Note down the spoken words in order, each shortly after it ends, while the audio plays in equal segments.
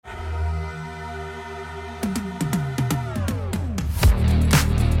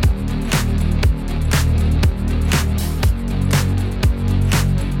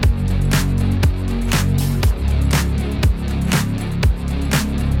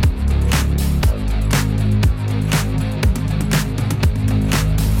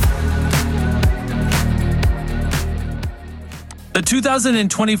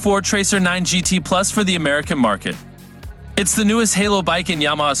2024 Tracer 9 GT Plus for the American market. It's the newest halo bike in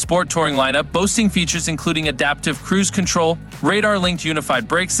Yamaha Sport Touring lineup, boasting features including adaptive cruise control, radar-linked unified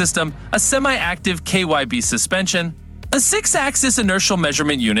brake system, a semi-active KYB suspension, a 6-axis inertial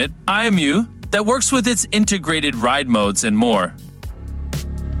measurement unit, IMU, that works with its integrated ride modes and more.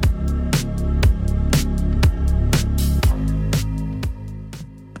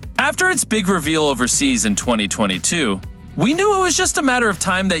 After its big reveal overseas in 2022, we knew it was just a matter of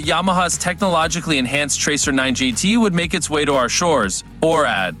time that Yamaha's technologically enhanced Tracer 9 GT would make its way to our shores, or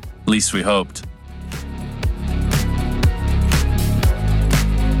at least we hoped.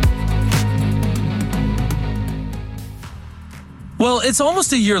 Well, it's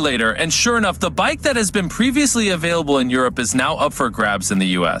almost a year later, and sure enough, the bike that has been previously available in Europe is now up for grabs in the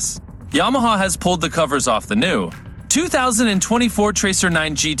US. Yamaha has pulled the covers off the new 2024 Tracer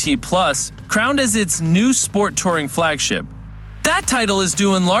 9 GT Plus, crowned as its new sport touring flagship. That title is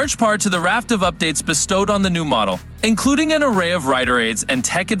due in large part to the raft of updates bestowed on the new model, including an array of rider aids and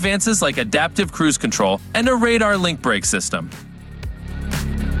tech advances like adaptive cruise control and a radar-linked brake system.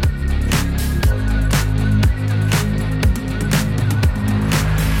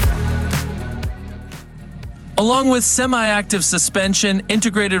 Along with semi-active suspension,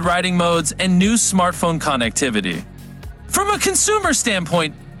 integrated riding modes, and new smartphone connectivity. From a consumer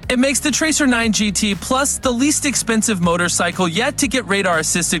standpoint, it makes the Tracer 9 GT Plus the least expensive motorcycle yet to get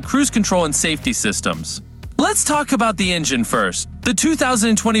radar-assisted cruise control and safety systems. Let's talk about the engine first. The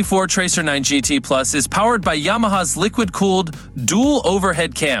 2024 Tracer 9 GT Plus is powered by Yamaha's liquid-cooled dual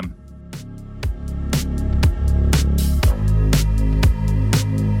overhead cam.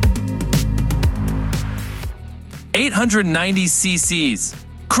 (890cc)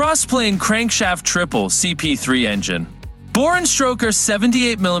 cross-plane crankshaft triple CP3 engine. Bore and stroke are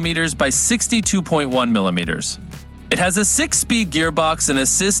 78mm by 62.1mm. It has a 6-speed gearbox, an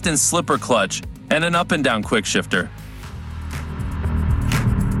assist and slipper clutch, and an up and down quick shifter.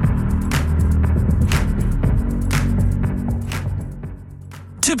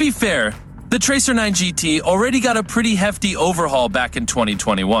 To be fair, the Tracer 9 GT already got a pretty hefty overhaul back in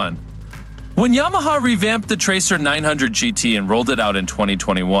 2021. When Yamaha revamped the Tracer 900 GT and rolled it out in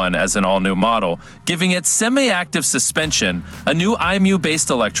 2021 as an all-new model, giving it semi-active suspension, a new IMU-based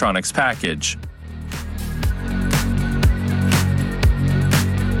electronics package.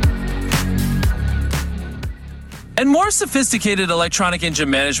 And more sophisticated electronic engine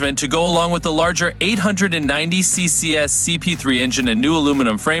management to go along with the larger 890cc CP3 engine and new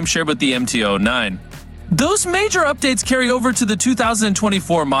aluminum frame shared with the MT-09. Those major updates carry over to the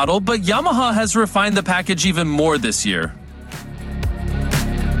 2024 model, but Yamaha has refined the package even more this year.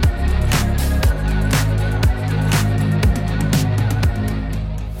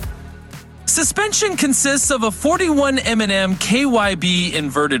 Suspension consists of a 41 mm KYB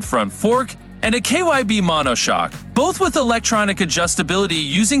inverted front fork and a KYB monoshock, both with electronic adjustability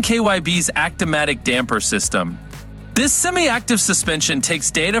using KYB's Actimatic damper system. This semi-active suspension takes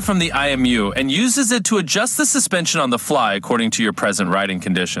data from the IMU and uses it to adjust the suspension on the fly according to your present riding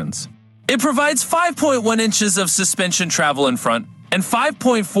conditions. It provides 5.1 inches of suspension travel in front and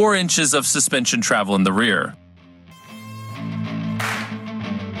 5.4 inches of suspension travel in the rear.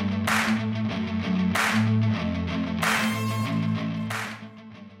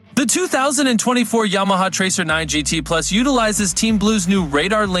 The 2024 Yamaha Tracer 9 GT Plus utilizes Team Blue's new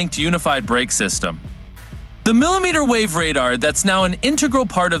radar-linked unified brake system. The millimeter wave radar that's now an integral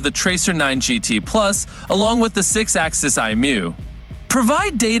part of the Tracer 9 GT Plus, along with the 6-axis IMU,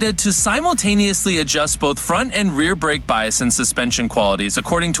 provide data to simultaneously adjust both front and rear brake bias and suspension qualities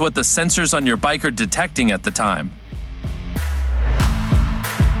according to what the sensors on your bike are detecting at the time.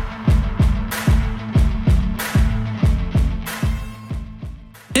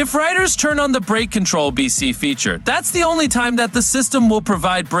 If riders turn on the brake control BC feature, that's the only time that the system will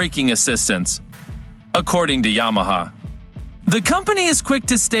provide braking assistance, according to Yamaha. The company is quick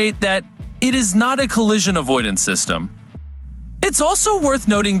to state that it is not a collision avoidance system. It's also worth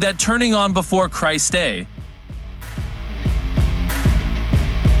noting that turning on before Christ Day